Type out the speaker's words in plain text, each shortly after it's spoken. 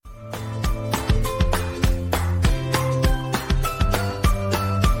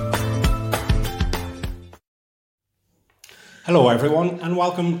Hello everyone and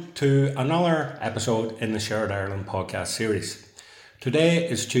welcome to another episode in the Shared Ireland podcast series. Today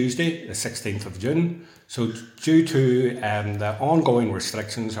is Tuesday the 16th of June, so due to the ongoing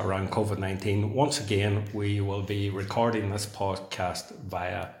restrictions around COVID-19, once again we will be recording this podcast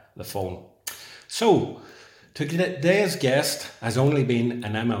via the phone. So today's guest has only been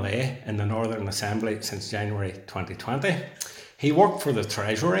an MLA in the Northern Assembly since January 2020. He worked for the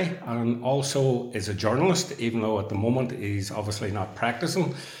Treasury and also is a journalist, even though at the moment he's obviously not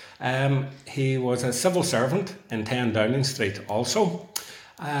practicing. He was a civil servant in 10 Downing Street also.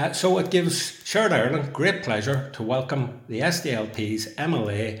 So it gives Shared Ireland great pleasure to welcome the SDLP's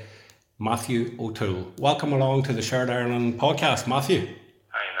MLA, Matthew O'Toole. Welcome along to the Shared Ireland podcast, Matthew.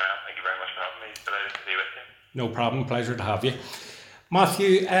 Hi, Niall. Thank you very much for having me. It's delighted to be with you. No problem, pleasure to have you.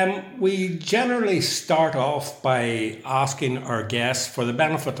 Matthew, we generally start off by asking our guests, for the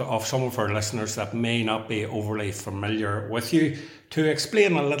benefit of some of our listeners that may not be overly familiar with you, to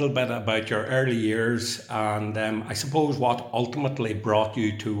explain a little bit about your early years and I suppose what ultimately brought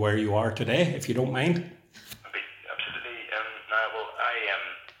you to where you are today, if you don't mind. Absolutely. Niall, well,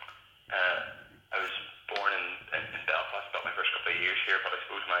 I was born in Belfast, got my first couple of years here, but I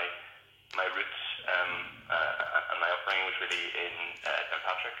suppose my roots and my upbringing was really in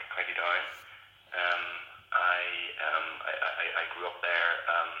Downpatrick, County Down. I grew up there,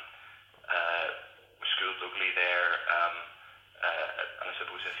 was schooled locally there, and I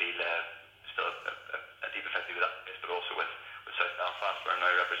suppose I feel still a deep affinity with that place, but also with South Belfast, where I now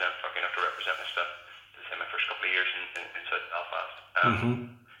represent, lucky enough to represent my first couple of years in South Belfast.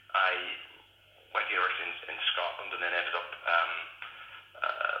 I went to university in Scotland and then ended up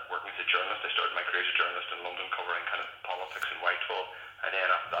working as a journalist. I started my career as a journalist in London, covering kind of politics in Whitehall, and then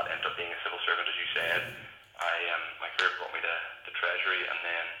after that ended up being a civil servant, as you said. My career brought me to Treasury and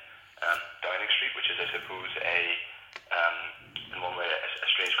then Downing Street, which is, I suppose, in one way a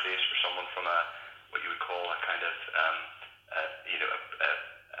strange place for someone from what you would call a kind of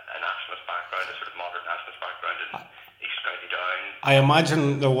a nationalist background, a sort of modern nationalist background in East County Down. I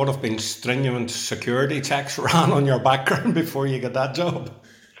imagine there would have been stringent security checks ran on your background before you got that job.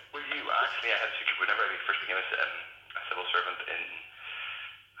 Well, I had security whenever I first became a civil servant in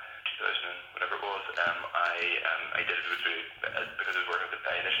 2000 and whatever it was. I did it through because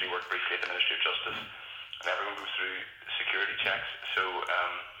I initially worked briefly at the Ministry of Justice, and everyone goes through security checks. So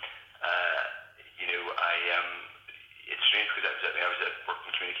it's strange because I was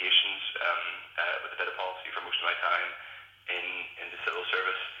working in communications with a bit of policy for most of my time in the civil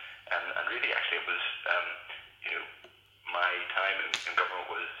service, and really actually it was my time in government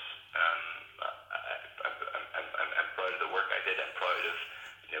was I'm proud of the work I did. I'm proud of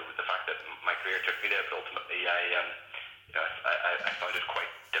the fact that my career took me there, but ultimately I found it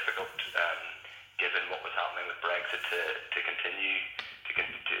quite difficult given what was happening with Brexit to continue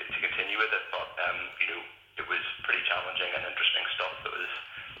with it, but it was pretty challenging and interesting stuff that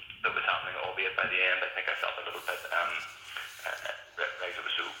was happening, albeit by the end I think I felt a little bit Brexit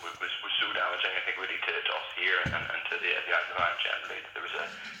was so damaging, I think, really to us here and to the Isle of Man generally. There was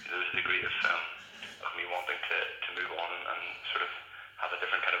a degree of me wanting to move on and sort of have a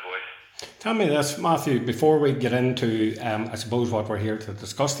different kind of voice. Tell me this, Matthew, before we get into I suppose what we're here to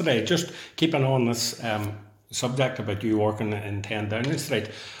discuss today, just keeping on this subject about you working in 10 Downing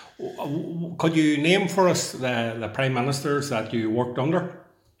Street, could you name for us the Prime Ministers that you worked under?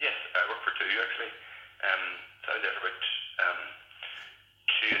 Yes, I worked for two actually. So I was there for about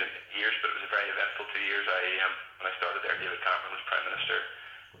 2 years, but it was a very eventful 2 years. When I started there, David Cameron was Prime Minister.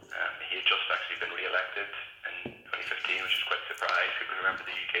 He had just actually been re-elected in 2015, which is quite a surprise. People remember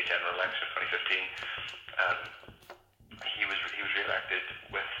the UK general election of 2015. He was re-elected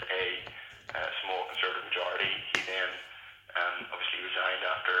with a small Conservative majority. He then obviously resigned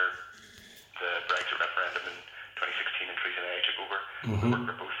after the Brexit referendum in 2016, and Theresa May took over. I worked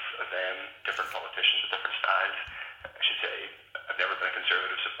for both of them, different politicians with different styles. I should say I've never been a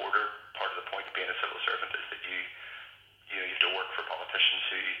Conservative supporter. Part of the point of being a civil servant is that you have to work for politicians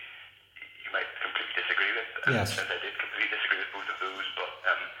who you might completely disagree with. Yes. Since I did completely disagree with both of those, but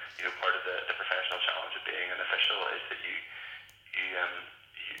part of the professional challenge of being an official is that you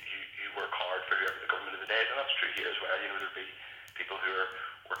work hard for whoever the government of the day is, and that's true here as well. There'll be people who are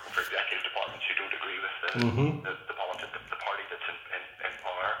working for executive departments who don't agree with the party that's in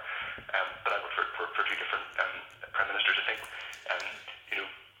power. But I worked for two different prime ministers. I think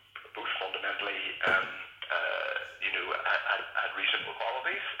both fundamentally had reasonable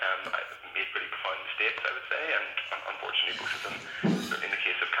qualities. Made pretty profound mistakes, I would say, and unfortunately both of them, in the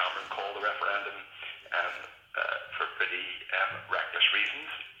case of Cameron, called the referendum for pretty reckless reasons,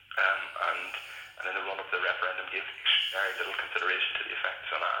 and in the run-up to the referendum gave very little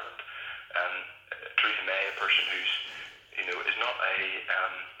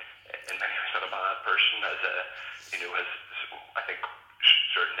in many ways not a bad person, has I think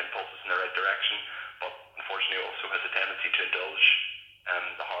certain impulses in the right direction, but unfortunately also has a tendency to indulge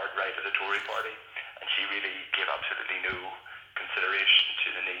the hard right of the Tory party, and she really gave absolutely no consideration to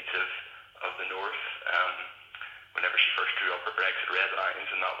the needs of the North whenever she first drew up her Brexit red lines,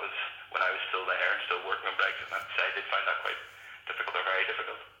 and that was when I was still there and still working on Brexit, and I did find that quite difficult, or very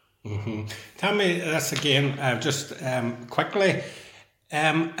difficult. Mm-hmm. Tell me this again, just quickly.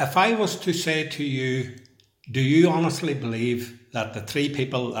 If I was to say to you, do you honestly believe that the three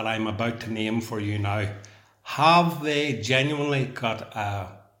people that I'm about to name for you now, have they genuinely got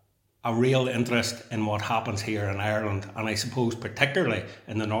a real interest in what happens here in Ireland, and I suppose particularly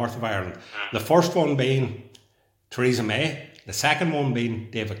in the north of Ireland? The first one being Theresa May, the second one being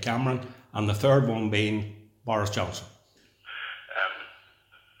David Cameron, and the third one being Boris Johnson.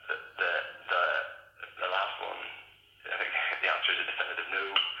 The last one, I think the answer is a definitive no.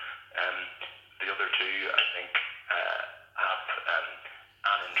 The other two, I think, have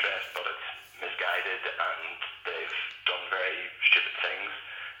an interest, but it's misguided, and they've done very stupid things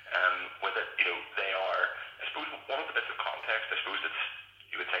with it. They are, I suppose, one of the bits of context, I suppose, it's,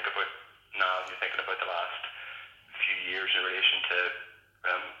 you would think about now, you're thinking about the last few years in relation to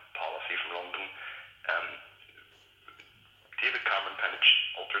policy from London. David Cameron kind of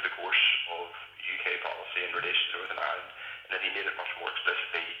altered the course of UK policy in relation to Northern Ireland, and then he made it much more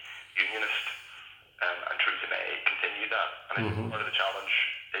explicitly unionist, and Theresa May continued that. And I think part of the challenge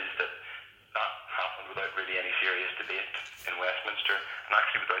is that happened without really any serious debate in Westminster, and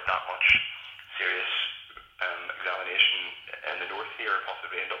actually without that much serious examination in the North here,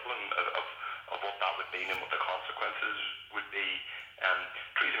 possibly in Dublin, of what that would mean and what the consequences would be.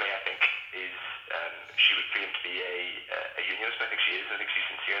 Theresa May, I think, is she would claim to be a unionist, and I think she is. I think she's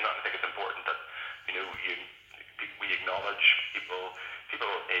sincere in that. I think it's important that we acknowledge people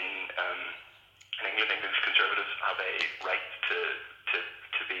in England. English Conservatives have a right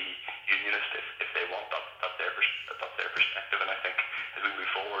to be unionist if they want. That's their perspective, and I think as we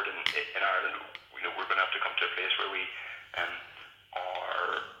move forward in Ireland, we're going to have to come to a place where we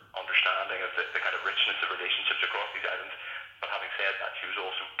are understanding of the kind of richness of relationships across these islands. But having said that, she was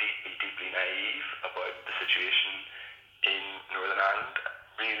also deeply, deeply naive about the situation in Northern Ireland.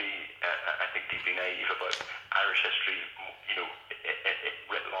 Really, I think deeply naive about Irish history,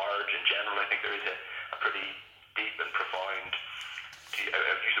 writ large in general. I think there is a pretty deep and profound,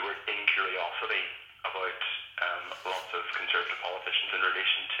 I've used the word incuriosity about lots of Conservative politicians in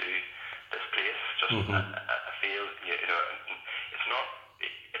relation to this place. Just I feel, it's not,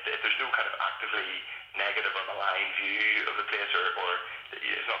 if there's no kind of actively negative or malign view of the place, or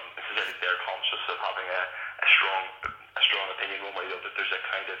it's not necessarily they're conscious of having a strong opinion one way or the other. There's a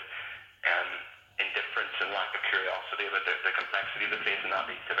kind of indifference and lack of curiosity about the complexity of the place, and that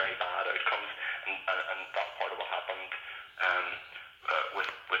leads to very bad outcomes, and that's part of what happened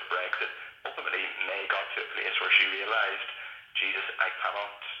with Brexit. Ultimately, May got to a place where she realised, Jesus, I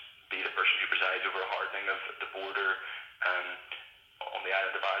cannot be the person who presides over a hardening of the border on the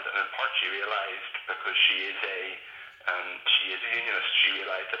island of Ireland. And in part she realised, because she is a unionist, she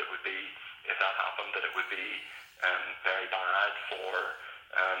realised that it would be, if that happened, that it would be very bad for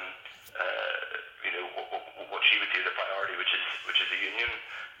what she would do the priority, which is a union.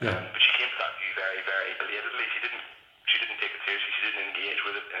 But she came to that view very, very belatedly. She didn't take it seriously. She didn't engage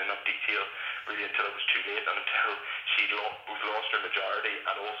with it in enough detail really until it was too late, and until she both lost her majority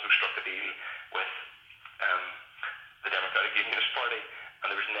and also struck a deal with the Democratic Unionist Party. And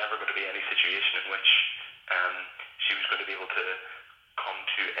there was never going to be any situation in which she was going to be able to come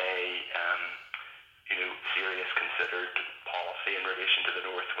to a serious, considered policy in relation to the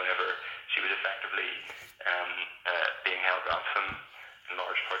North whenever she was effectively being held ransom in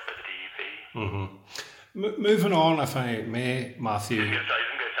large part by the DUP. Moving on, if I may, Matthew. Yes, I was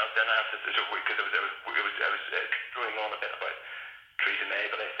going to jump in after this, because I was going on a bit about Theresa May,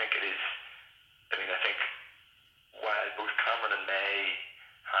 but I think it is, I think while both Cameron and May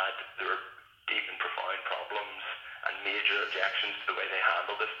there were deep and profound problems and major objections to the way they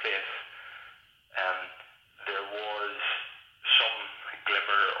handled this place, there was some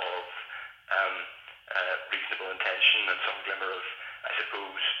glimmer of reasonable intention and some glimmer of, I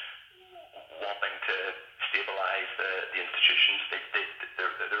suppose, wanting to stabilise the institutions.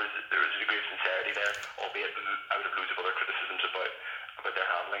 There is a degree of sincerity there, albeit out of loads of other criticisms about their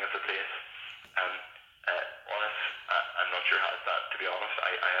handling of the place. Boris, I'm not sure has that, to be honest.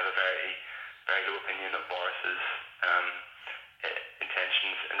 I have a very, very low opinion of Boris's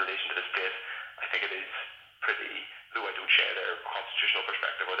intentions in relation to this place. I think it is pretty, though I don't share their constitutional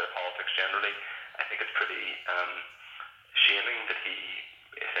perspective or their politics generally, I think it's pretty shaming that he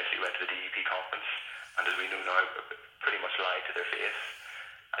essentially went to the DUP conference and, as we know now, pretty much lied to their face.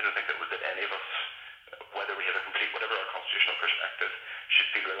 I don't think that any of us, whether we have whatever our constitutional perspective, should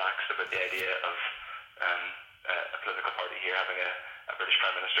feel relaxed about the idea of a political party here having a British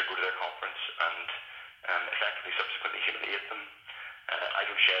Prime Minister go to their conference and effectively subsequently humiliate them. I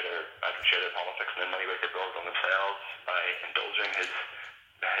don't share their politics, and in many ways they brought it on themselves by indulging the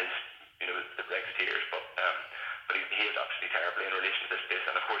Brexiteers. But he is absolutely terribly in relation to this place,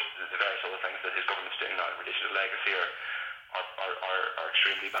 and of course the various other things that his government's doing now in relation to legacy are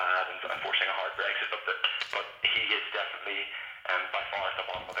extremely bad and forcing a hard Brexit. But he is definitely by far at the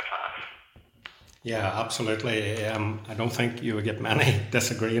bottom of the class. Yeah, absolutely. I don't think you would get many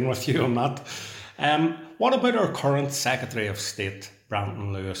disagreeing with you on that. What about our current Secretary of State,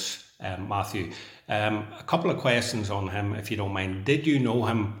 Brandon Lewis, Matthew? A couple of questions on him, if you don't mind. Did you know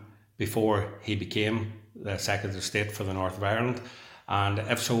him before he became the Secretary of State for the North of Ireland? And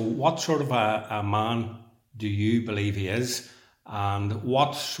if so, what sort of a man do you believe he is? And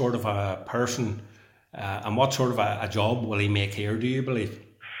what sort of a person and what sort of a job will he make here, do you believe?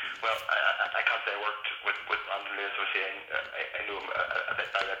 Well, I can't say I worked with Brandon Lewis. I know him a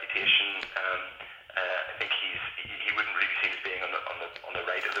bit by reputation. I think he wouldn't really be seen as being on the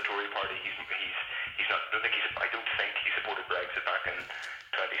right of the Tory party. He's not. I don't think he supported Brexit back in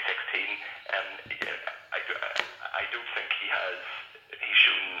 2016. I don't think he's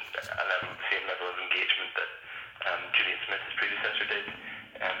shown the same level of engagement that Julian Smith, his predecessor, did.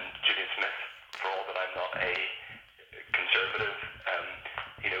 Julian Smith, for all that I'm not a conservative,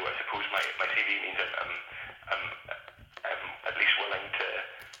 I suppose my CV means I'm at least willing to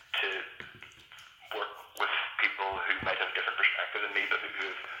work with people who might have a different perspective than me, but who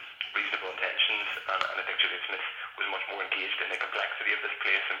have reasonable intentions. And I think Julian Smith was much more engaged in the complexity of this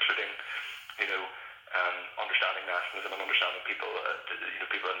place, including, understanding nationalism and understanding people,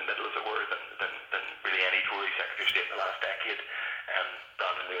 people in the middle, as it were, than really any Tory Secretary of State in the last decade.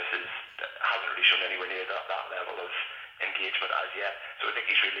 Brandon Lewis hasn't really shown anywhere near that level of engagement as yet. So I think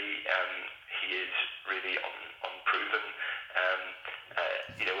he is really unproven.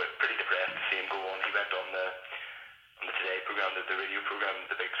 Pretty depressed to see him go on. He went on the Today programme, the radio programme,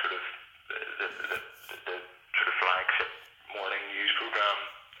 the big sort of the sort of flagship morning news programme.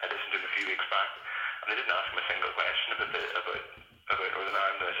 I listened to him a few weeks back, and they didn't ask him a single question about Northern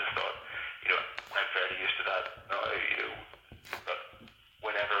Ireland. I just thought, I'm fairly used to that now, but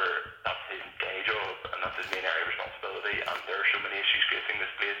whenever that's his day job and that's his main area of responsibility, and there are so many issues facing this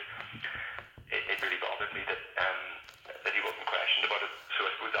place, it really bothered me that he wasn't questioned about it. So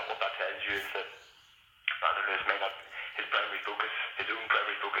I suppose that what that tells you is that Brandon Lewis may not, his own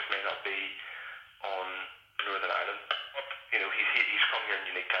primary focus may not be on Northern Ireland. But, he's come here in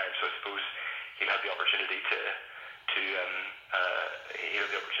unique times, so I suppose he'll have the opportunity to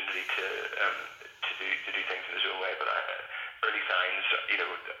do things in his own way. But early signs,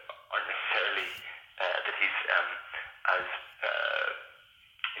 aren't necessarily that he's as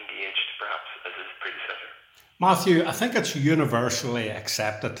engaged, perhaps, as his predecessor. Matthew, I think it's universally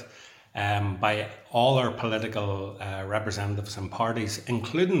accepted by all our political representatives and parties,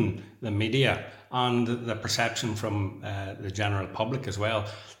 including the media and the perception from the general public as well,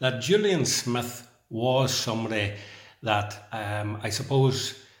 that Julian Smith was somebody that I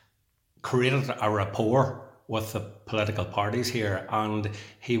suppose created a rapport with the political parties here, and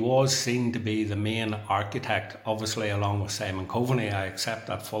he was seen to be the main architect, obviously along with Simon Coveney. I accept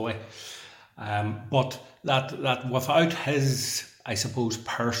that fully, but that without his, I suppose,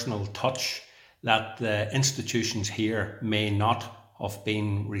 personal touch, that the institutions here may not have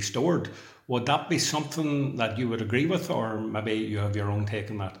been restored. Would that be something that you would agree with, or maybe you have your own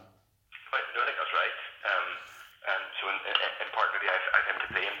take on that? I think that's right. So in part, maybe I've him to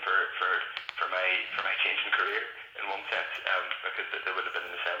blame for my change in career in one sense, because there would have been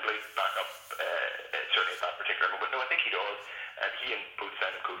an assembly back up, certainly at that particular moment. No, I think he does. He and both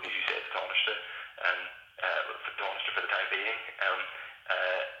Simon Coveney, as you said, Taoiseach, for the time being,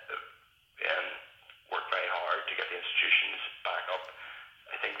 worked very hard to get the institutions back up.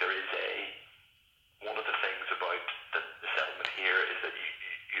 I think there is one of the things about the settlement here is that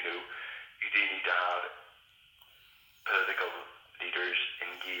you do need to have political leaders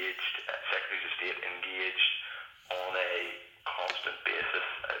engaged, secretaries of state engaged on a constant basis,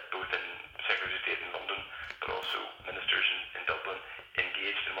 both in secretaries of state in London, but also ministers in Dublin,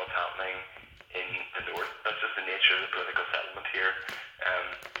 engaged in what's happening in the north. That's just the nature of the political settlement here,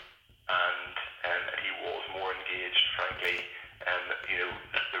 and he was more engaged, frankly.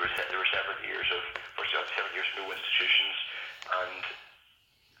 There were several years of no institutions, and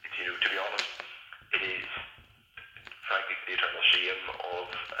to be honest, it is frankly blame of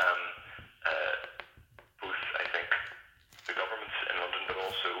both, I think, the governments in London, but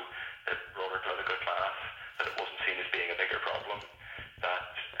also the broader political class, that it wasn't seen as being a bigger problem. That,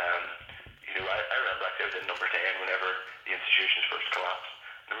 I remember actually I was in number 10 whenever the institutions first collapsed.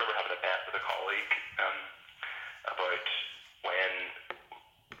 I remember having a bet with a colleague about when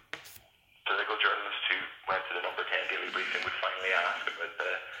political journalists who went to the number 10 daily briefing would finally ask about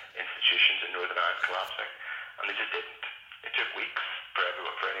the institutions in Northern Ireland collapsing, and they just didn't. It took weeks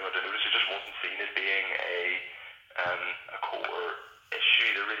for anyone to notice. It just wasn't seen as being a core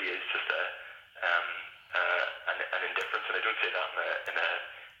issue. There really is just an indifference, and I don't say that in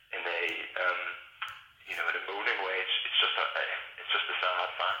a moaning way. It's just a sad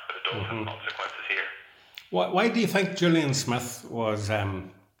fact, but it does have consequences here. Why do you think Julian Smith was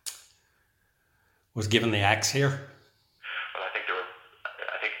given the axe here? Well, I think you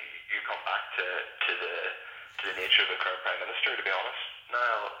come back to the nature of the current Prime Minister, to be honest,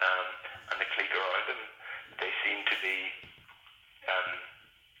 Niall, and the clique around him. They seem to be,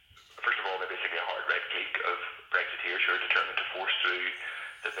 first of all, they're basically a hard right clique of Brexiteers who are determined to force through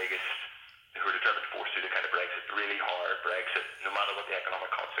the kind of Brexit, really hard Brexit, no matter what the economic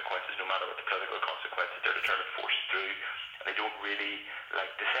consequences, no matter what the political consequences, they're determined to force it through, and they don't really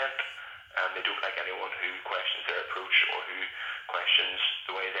like dissent. They don't like anyone who questions their approach or who questions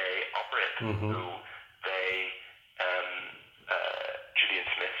the way they operate. So they, Julian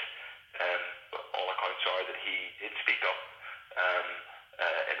Smith, all accounts are that he did speak up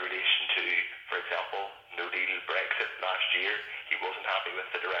in relation to, for example, no deal Brexit last year. He wasn't happy with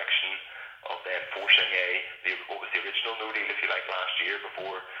the direction of them forcing what was the original no deal, if you like, last year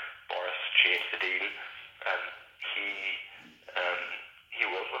before Boris changed the deal. He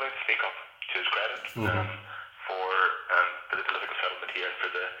was willing to speak up, to his credit, for the political settlement here and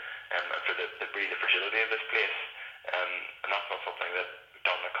for the fragility of this place. And that's not something that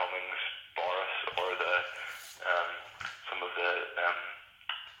Dominic Cummings, Boris, or some of the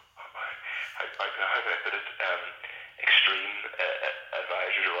how can I put it, extreme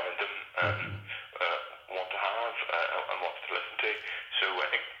advisors around them want to have and want to listen to. So I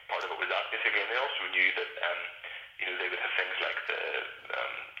think part of it was that, basically, and they also knew that they would have things like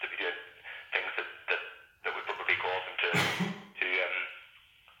things that would probably cause them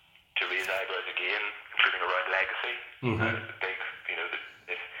to raise eyebrows again, including around legacy.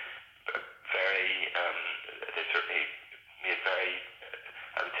 They certainly made very,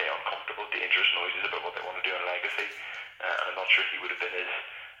 I would say, uncomfortable, dangerous noises about what they want to do on legacy, and I'm not sure he would have been as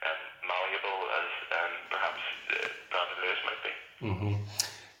malleable as perhaps Brandon Lewis might be.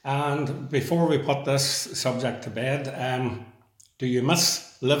 And before we put this subject to bed, do you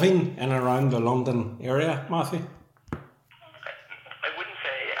miss living in and around the London area, Matthew? I wouldn't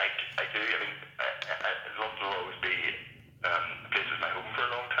say I do. I mean, London will always be a place that's my home for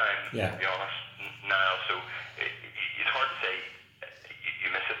a long time, to be honest, now. So it's hard to say you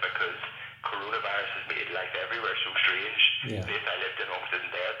miss it because coronavirus has made life everywhere so strange. The place I lived in almost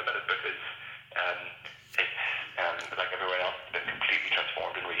isn't there at the minute because it's like everywhere else, it's been completely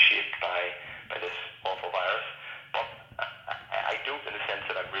transformed and reshaped by this awful virus. But I don't, in the sense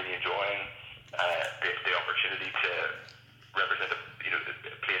that I'm really enjoying the opportunity to represent the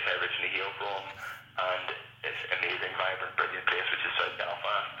place I originally hail from, and this amazing, vibrant, brilliant place which is South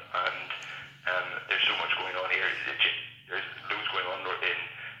Belfast. And there's so much going on here. There's loads going on in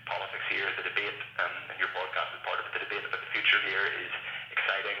politics here. The debate, and your podcast is part of it, the debate about the future here is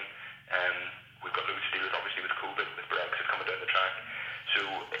exciting. We've got loads to do with, obviously, with COVID, with Brexit coming down the track. So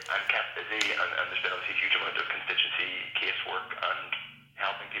I'm kept busy, and there's been obviously a huge amount of constituency casework and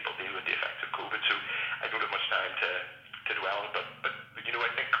helping people deal with the effects of COVID. So I don't have much time to dwell on it, but I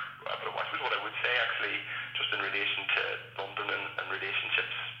think what I would say, actually, just in relation to London and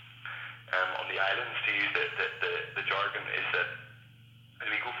relationships on the islands, to use the jargon, is that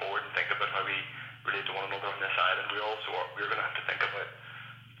as we go forward and think about how we relate to one another on this island, we're going to have to think about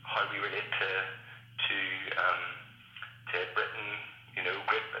how we relate to Britain,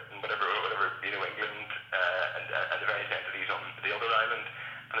 Great Britain, whatever, England, and the various entities on the other island.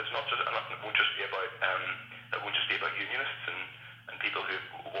 And it won't just be about unionists and people who,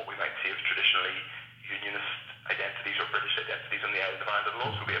 what we might see as traditionally unionist identities or British identities on the island of Ireland. It'll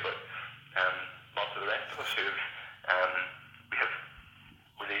also be about lots of the rest of us who we have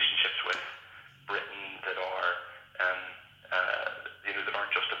relationships with Britain that are that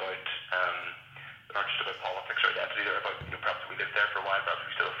aren't just about politics or identity. They're about, perhaps we lived there for a while, perhaps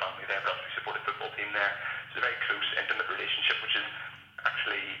we still have family there, perhaps we support a football team there. It's a very close, intimate relationship, which is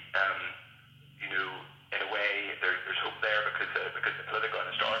actually, in a way, there's hope there because the political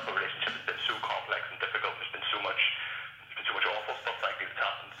and historical relationship has been so complex and difficult. There's been so much awful stuff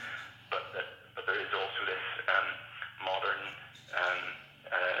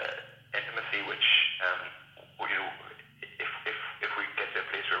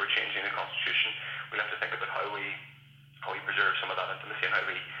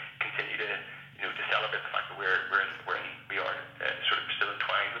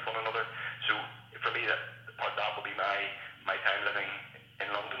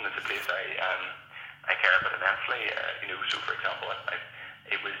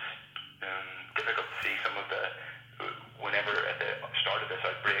whenever at the start of this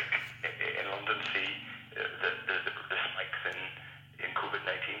outbreak in London, see the spikes in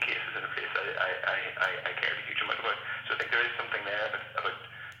COVID-19 cases in a place I cared a huge amount about. So I think there is something there about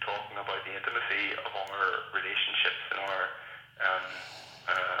talking about the intimacy of our relationships and our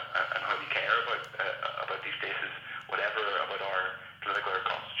and how we care about these places, whatever about our political or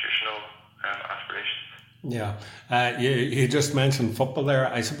constitutional aspirations. Yeah, you just mentioned football there.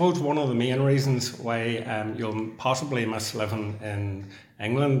 I suppose one of the main reasons why you'll possibly miss living in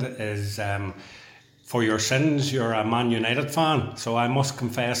England is for your sins. You're a Man United fan, so I must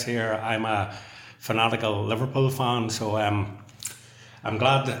confess here I'm a fanatical Liverpool fan. So I'm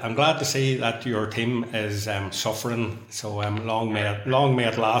glad to see that your team is suffering. So long may it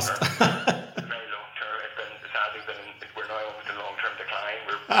last. Very long term. We're now almost in long term decline.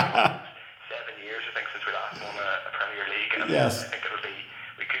 We're 7 years, I think, since we last won a Premier League. And yes. I think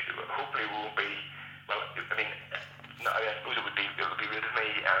hopefully we won't be. Well, I mean, no, I suppose it would be rude of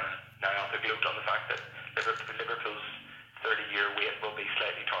me now to gloat on the fact that Liverpool's 30-year wait will be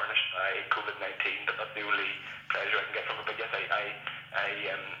slightly tarnished by COVID-19, but that's the only pleasure I can get from it. But yes,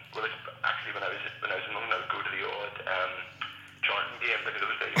 well, actually when I was in London, I would go to the odd Charlton game because it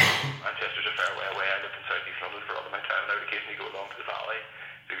was Manchester's a fair way away. I lived in South East London for all of my time, and I would occasionally go along to the Valley,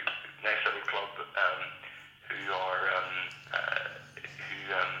 to a nice little club who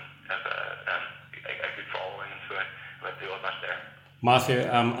have a good following, and so I went to the odd match there. Matthew,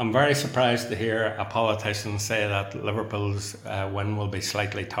 I'm very surprised to hear a politician say that Liverpool's win will be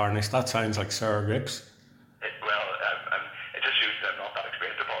slightly tarnished. That sounds like sour grapes. It just shows that I'm not that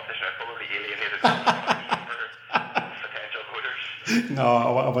experienced a politician. I've probably alienated potential voters. No,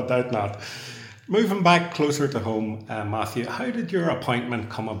 I would doubt not. Moving back closer to home, Matthew, how did your appointment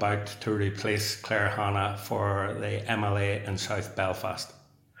come about to replace Claire Hanna for the MLA in South Belfast?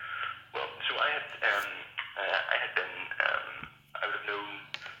 Well, so I had been, I would have known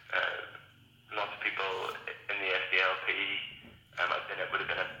lots of people in the SDLP. I would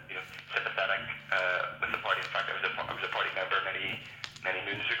have been sympathetic with the party. In fact, I was a party member many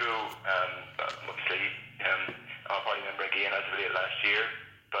moons ago. Obviously, I'm a party member again as of late last year.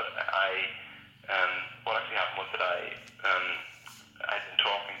 But what actually happened was that I'd been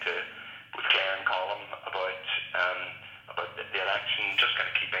talking to with Claire and Colin about the election, just kind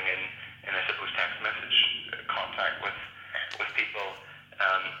of keeping in I suppose text message contact with people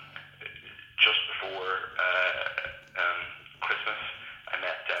just before Christmas. I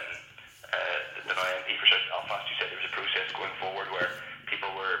met the now MP for South Belfast, who said there was a process going forward where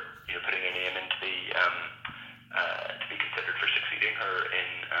people were putting their name into the to be considered for succeeding her in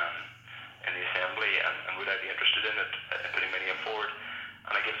the Assembly, and would I be interested in it, putting my name forward.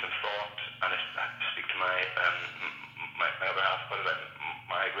 And I gave some thought, and I speak to my other half about it. I'm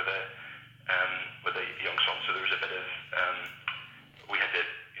married with a young son, so there was a bit of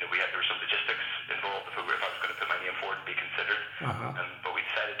there were some logistics involved if I was going to put my name forward and be considered. But we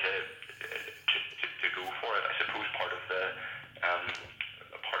decided to go for it. I suppose part of the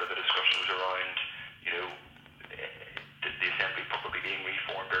discussion was around the Assembly probably being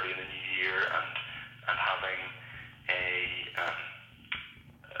reformed early in the new year and having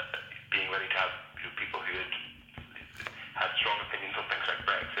being ready to have people who had strong opinions on things like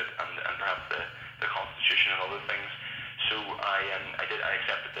Brexit and perhaps the Constitution and other things. So I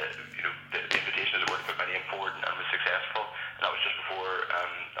accepted the invitation, as it were, to put my name forward and was successful. And that was just before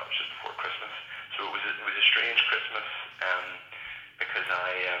Christmas. So it was a strange Christmas because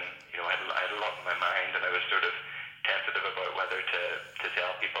I had a lot in my mind, and I was sort of tentative about whether to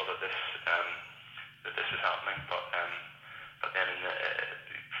tell people that this is happening. But then in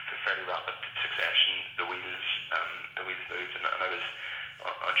the fairly rapid succession, the wheels moved, and I was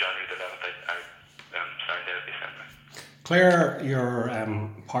on January the 11th. I signed out of the Assembly. Claire, your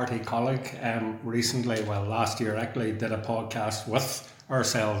party colleague, recently, last year actually, did a podcast with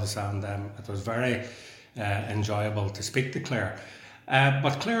ourselves, and it was very enjoyable to speak to Claire.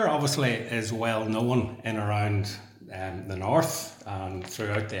 But Claire obviously is well known in around the north and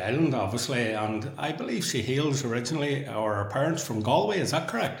throughout the island, obviously, and I believe she hails originally, or her parents, from Galway. Is that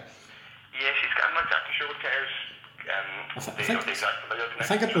correct? Yeah, I'm not exactly sure what Claire's the exact familial connection. I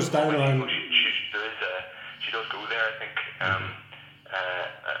think it was down around. She does go there. I think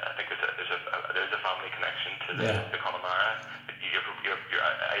there's a family connection to the Connemara.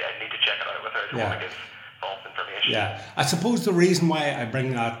 I need to check it out with her. I don't want to give false information. Yeah, I suppose the reason why I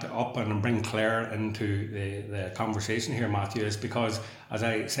bring that up and bring Claire into the conversation here, Matthew, is because, as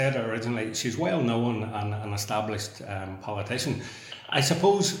I said originally, she's well known and an established politician. I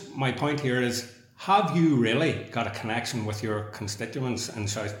suppose my point here is, have you really got a connection with your constituents in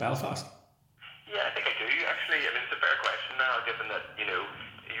South Belfast? Yeah, I think I do. given that,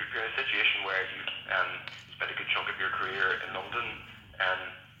 you're in a situation where you've spent a good chunk of your career in London,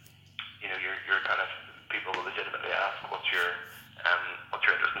 you're kind of, people will legitimately ask, what's your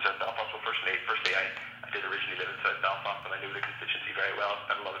interest in South Belfast? Well, firstly, I did originally live in South Belfast, and I know the constituency very well.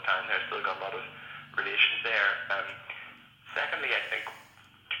 Spent a lot of time there, still got a lot of relations there. Secondly, I think,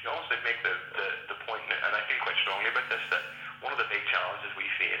 to be honest, I'd make the point, and I feel quite strongly about this, that one of the big challenges we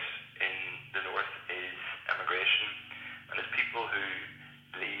face in the north is immigration, and it's people who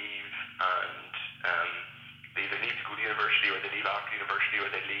leave and they either leave to go to university, or they leave after university,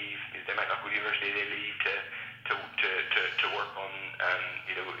 or they might not go to university, they leave to work on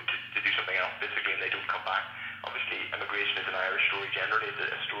to do something else basically, and they don't come back. Obviously, immigration is an Irish story generally. It's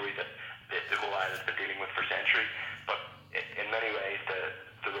a story that the whole island's been dealing with for centuries, but in many ways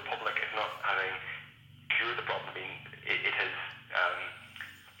the Republic is not having cured the problem. I mean,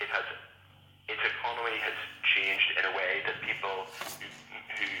 its economy has changed in a way that people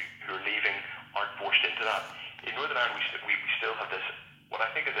who are leaving aren't forced into that. In Northern Ireland, we still have this, what I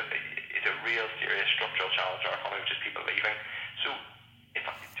think is a real serious structural challenge to our economy, which is people leaving. So,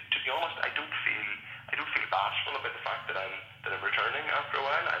 to be honest, I don't feel bashful about the fact that I'm returning after a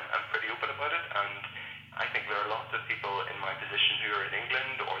while. I'm pretty open about it, and I think there are lots of people in my position who are in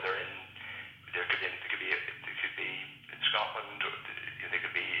England, or they could be in Scotland, or they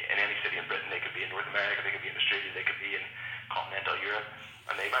could be in any city in Britain, they could be in North America, they could be in Australia, they could be in continental Europe,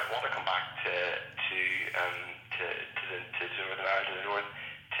 and they might want to come back to Northern Ireland, to the north,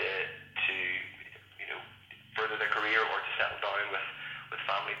 to further their career or to settle down with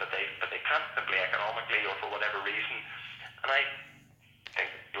family, but they can't simply economically or for whatever reason. And I think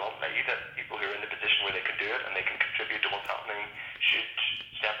bluntly that people who are in the position where they can do it and they can contribute to what's happening should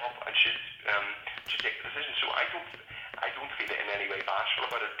step up and should take the decision. So I don't feel it in any way bashful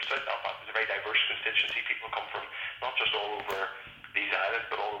about it. South Belfast is a very diverse constituency. People come from not just all over these islands,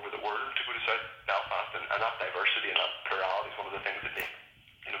 but all over the world to go to South Belfast, and that diversity and that plurality is one of the things that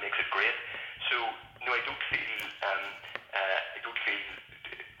makes it great. So no, I don't feel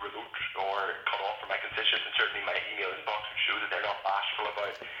remote or cut off from my constituents, and certainly my email inbox would show that they're not bashful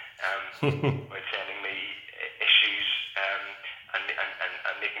about sending me issues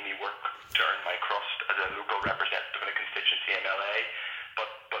and making me work to earn my crust as a local representative in a constituency MLA. But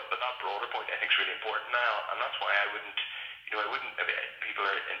that broader point I think is really important now, and that's why I wouldn't. People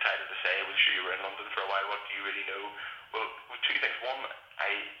are entitled to say, well, sure, you were in London for a while, what do you really know? Well, two things. One,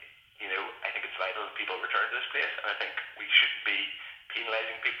 I think it's vital that people return to this place, and I think we shouldn't be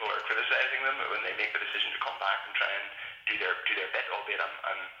penalising people or criticising them when they make the decision to come back and try and do their bit, albeit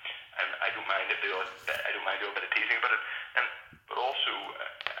I don't mind doing a bit of teasing about it. But also,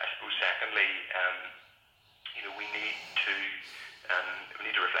 I suppose, secondly, we need to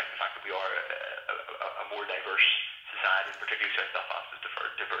reflect the fact that we are a more diverse society, particularly South Belfast is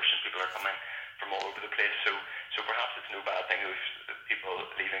diverse, and people are coming from all over the place. So perhaps it's no bad thing with people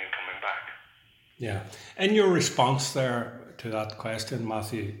leaving and coming back. Yeah. In your response there to that question,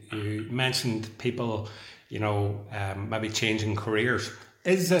 Matthew, you mentioned people, maybe changing careers.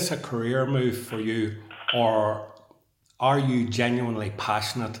 Is this a career move for you, or are you genuinely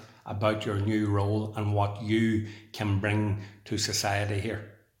passionate about your new role and what you can bring to society here?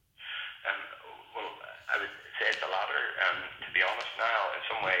 Well, I would say it's the latter. To be honest now, in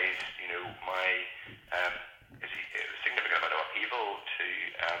some ways, it was a significant amount of upheaval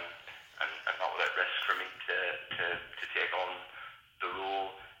and not without risk for me to take on the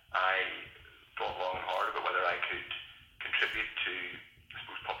role. I thought long and hard about whether I could contribute to, I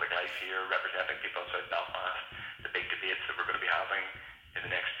suppose, public life here, representing people in South Belfast, the big debates that we're going to be having in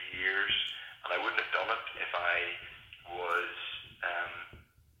the next few years. And I wouldn't have done it if I wasn't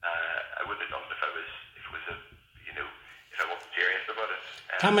serious about it.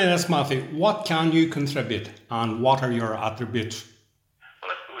 Tell me this, Matthew. What can you contribute, and what are your attributes?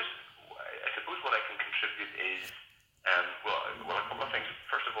 Well, I suppose what I can contribute is a couple of things.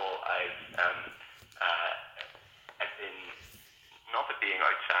 First of all, I've been, not that being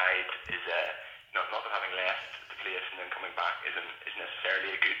outside is not that having left the place and then coming back is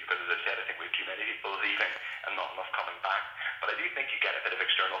necessarily a good, because as I said, I think we have too many people leaving and not enough coming back. But I do think you get a bit of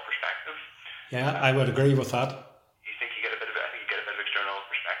external perspective. Yeah, I would agree with that. I think you get a bit of external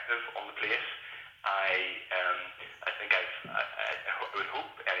perspective on the place. I think I would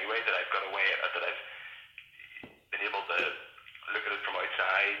hope anyway that I've got a way that I've been able to look at it from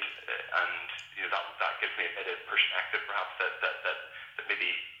outside, and that gives me a bit of perspective, perhaps that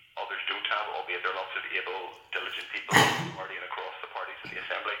maybe others don't have, albeit there are lots of able, diligent people in the party and across the parties in the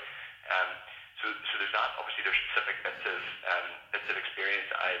Assembly. So there's that. Obviously, there's specific bits of experience.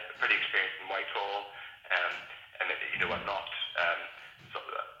 I'm pretty experienced in Whitehall, and I'm not so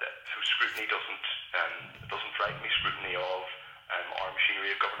scrutiny doesn't frighten me. Scrutiny of our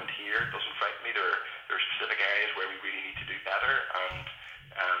machinery of government here doesn't frighten me. There are specific areas where we really need to do better, and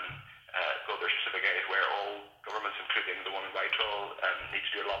there are specific areas where all governments, including the one in Whitehall, need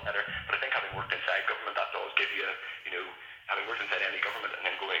to do a lot better. But I think having worked inside government, that does give you, having worked inside any government and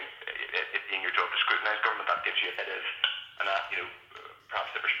then it being your job to scrutinise government, that gives you a bit of,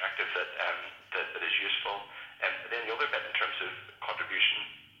 perhaps the perspective that is useful. But then the other bit in terms of contribution,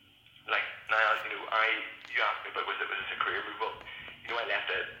 like now, you asked me about was this a career move? Well, I left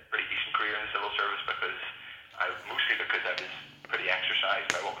a pretty decent career in the civil service mostly because I was pretty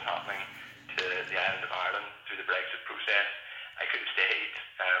exercised by what was happening to the island of Ireland through the Brexit process. I could have stayed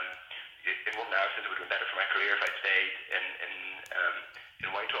in one now, since it would have been better for my career if I'd stayed in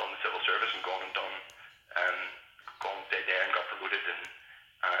Whitehall in the civil service and gone stayed there and got promoted and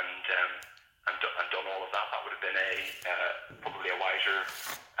done all of that. That would have been probably a wiser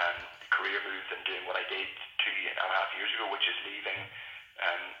career move than doing what I did 2.5 years ago, which is leaving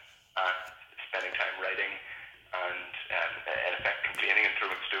and spending time writing and in effect complaining and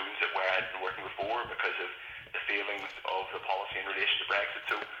throwing stones at where I'd been working before because of the failings of the policy in relation to Brexit.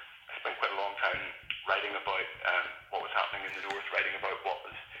 So I spent quite a long time writing about what was happening in the north, writing about what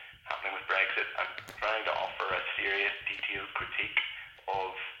was happening with Brexit, and trying to offer a serious, detailed critique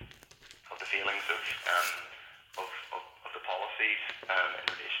of the failings of the policies in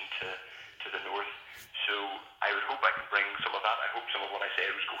relation to the north. So I would hope I can bring some of that. I hope some of what I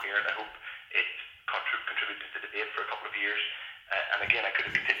said was coherent. I hope it contributed to the debate for a couple of years. And again, I could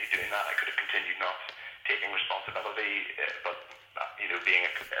have continued doing that. I could have continued not taking responsibility, but being,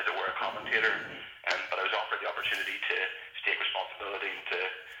 as it were, a commentator. But I was offered the opportunity to take responsibility and to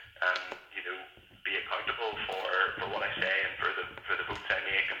be accountable for what I say and for the votes I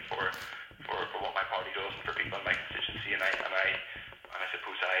make and for what my party does and for people in my constituency. And I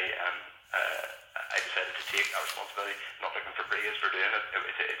suppose I decided to take that responsibility, not looking for praise for doing it.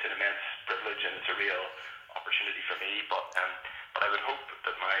 It's an immense privilege and it's a real opportunity for me. But I would hope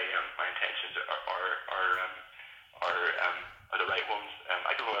that my intentions are the right ones.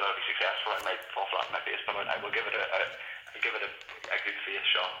 I don't know whether I'll be successful. I might fall flat on my face, but I will give it a good faith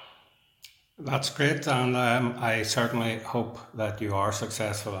shot. That's great, and I certainly hope that you are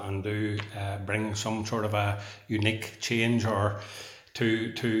successful and do bring some sort of a unique change or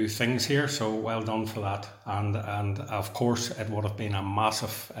to things here. So well done for that, and of course it would have been a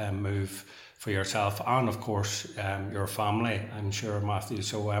massive move for yourself and of course your family, I'm sure, Matthew.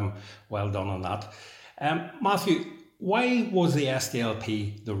 So well done on that. Matthew, why was the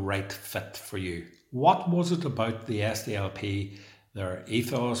SDLP the right fit for you? What was it about the SDLP? Their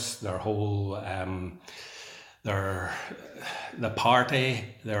ethos, their whole, the party,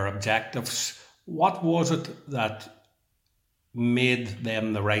 their objectives. What was it that made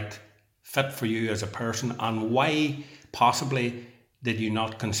them the right fit for you as a person, and why possibly did you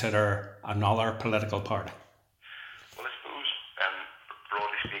not consider another political party? Well, I suppose,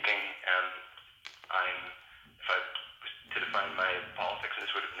 broadly speaking, if I was to define my politics, and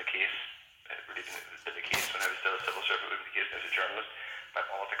this would have been the case, when I was still a civil servant, it would have been the case as a journalist. My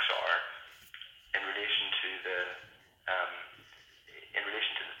politics are in relation to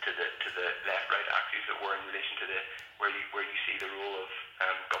the left-right axis, that were in relation to where you see the role of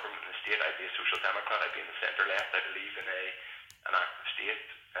government in the state. I'd be a social democrat. I'd be in the centre-left. I believe in an active state.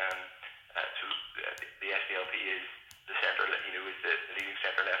 So the SDLP is the centre, is the leading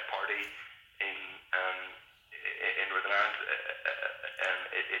centre-left party in Northern Ireland. And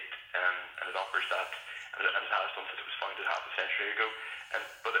it offers that, and it has done since it was founded half a century ago.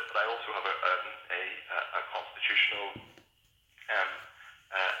 But I also have a constitutional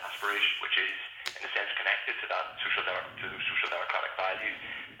aspiration, which is in a sense connected to that social democratic values.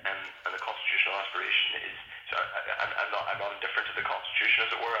 And the constitutional aspiration is, so I'm not indifferent to the constitution,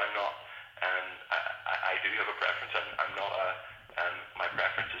 as it were. I'm not. I do have a preference. I'm not my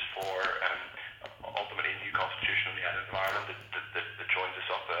preference is for ultimately a new constitution on the island of Ireland that joins us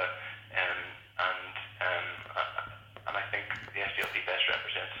up. And I think the SDLP best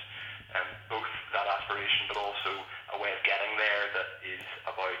represents both that aspiration, but also a way of getting there that is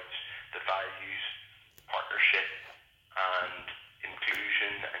about the values, partnership, and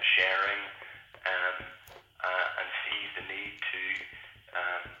inclusion and sharing, and sees the need to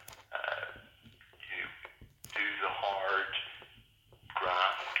do the hard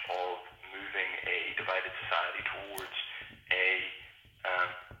graft of moving a divided society towards a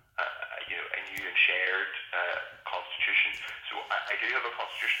new and shared constitution. So I do have a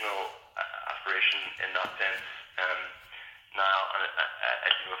constitutional aspiration in that sense. Now,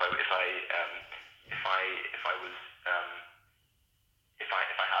 if I was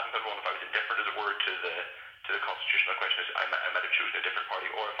put one, if I was indifferent, as it were, to the constitutional question, I might have chosen a different party.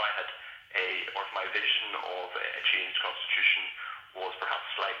 Or if I had or if my vision of a changed constitution was perhaps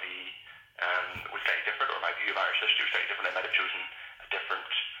slightly different, or my view of Irish history was slightly different, I might have chosen a different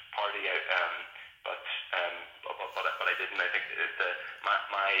party. But I didn't. I think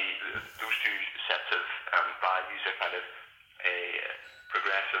those two sets of values are kind of a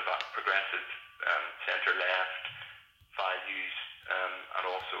progressive centre left values, and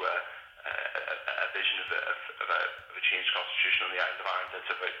also a vision of a changed constitution on the island of Ireland that's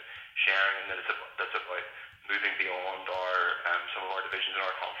about sharing, and that's about moving beyond some of our divisions and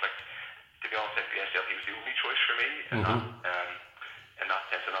our conflict. To be honest, I think the SDLP was the only choice for me in that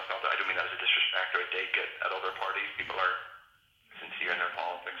sense, and I don't mean that as a disrespect or a dig at other parties. People are sincere in their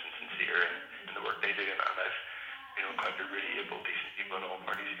politics and sincere in the work they do, and I've encountered really able, decent people in all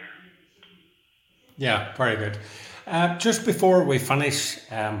parties here. Yeah, very good. Just before we finish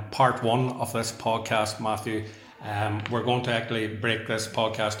part one of this podcast, Matthew, we're going to actually break this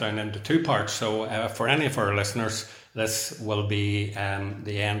podcast down into two parts. So for any of our listeners, this will be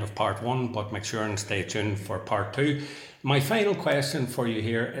the end of part one, but make sure and stay tuned for part two. My final question for you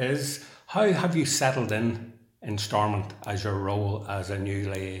here is, how have you settled in Stormont as your role as a new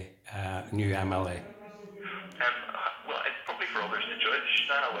MLA? Well, it's probably for others to judge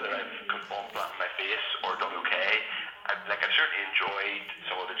now whether I've conformed flat in my face or done okay. I've certainly enjoyed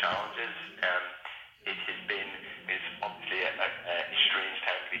some of the challenges. It has been, it's obviously a strange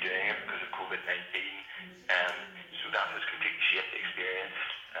time to be doing it because of COVID-19. So that has completely shaped the experience.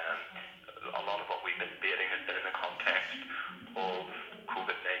 A lot of what we've been debating has been in the context of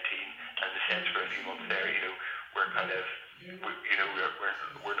COVID-19, and the sense for a few months there, we're kind of, we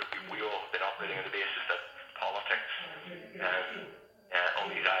all have been operating on the basis that politics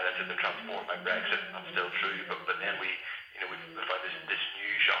on these islands have been transformed by Brexit. That's still true, but then we've found this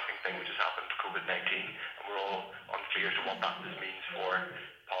new shocking thing which has happened, COVID-19, and we're all unclear as to what that means for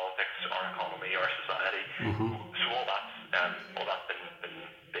politics, our economy, our society. So all that's been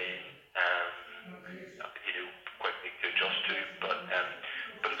quite big to adjust to, but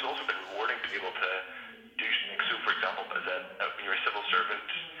it's also been rewarding to be able to do things. So, for example, when you're a civil servant,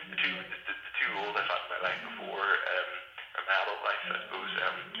 the two roles I've had in my life before, or my adult life, I suppose,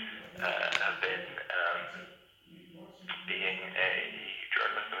 have been being a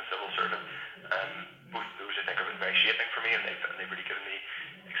journalist and a civil servant. Both of those, I think, have been very shaping for me, and they've really given me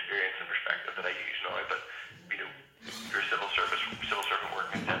experience and perspective that I use now. But you're a civil servant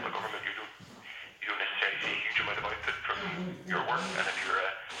working in central government, you don't necessarily see a huge amount of output from your work. And if you're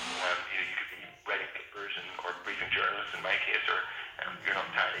you could be writing papers or briefing journalists in my case, or you're not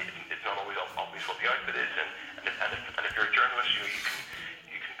entirely. It's not always obvious what the output is. And if you're a journalist, you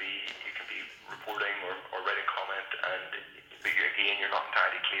can be reporting or writing comment, and you're not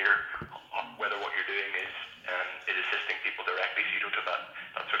entirely clear whether what you're doing is assisting people directly. So you don't have that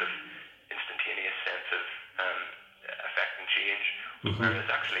sort of instantaneous sense of effect and change. Whereas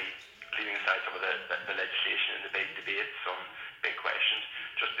actually, leaving aside some of the legislation and the big debates on big questions,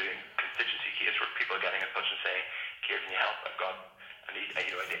 just doing constituency case where people are getting in touch and saying, "Here, can you help? I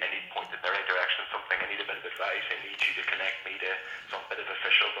need point in the right direction, something. I need a bit of advice. I need you to connect me to some bit of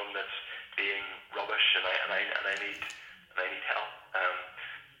officialdom that's being rubbish, and I need help."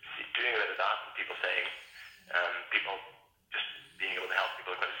 Doing a bit of that, and people saying, people just being able to help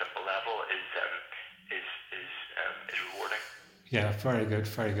people at quite a simple level is rewarding. Yeah, very good,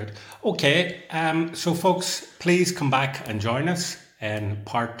 very good. Okay, so folks, please come back and join us in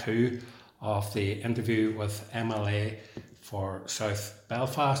part two of the interview with MLA for South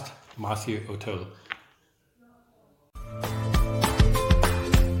Belfast, Matthew O'Toole.